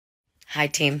Hi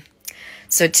team.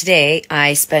 So today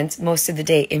I spent most of the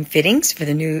day in fittings for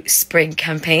the new spring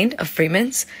campaign of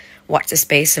Freeman's. Watch the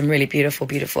space, some really beautiful,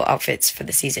 beautiful outfits for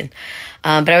the season.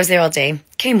 But I was there all day,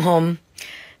 came home,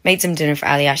 made some dinner for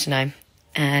Ali, Ash and I,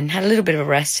 and had a little bit of a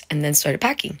rest and then started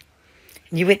packing.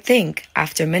 And you would think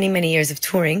after many, many years of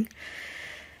touring,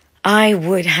 I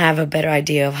would have a better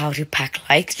idea of how to pack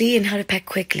lightly and how to pack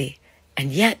quickly.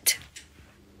 And yet,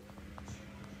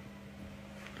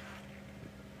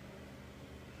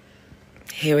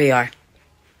 here we are,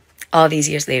 all these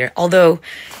years later. Although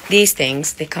these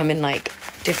things, they come in like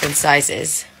different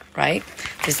sizes, right?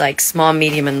 There's like small,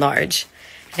 medium, and large.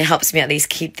 And it helps me at least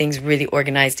keep things really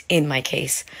organized in my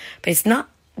case. But it's not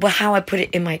how I put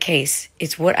it in my case.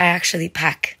 It's what I actually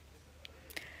pack.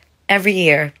 Every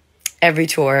year, every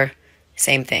tour,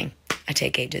 same thing. I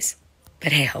take ages.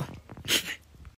 But hey ho.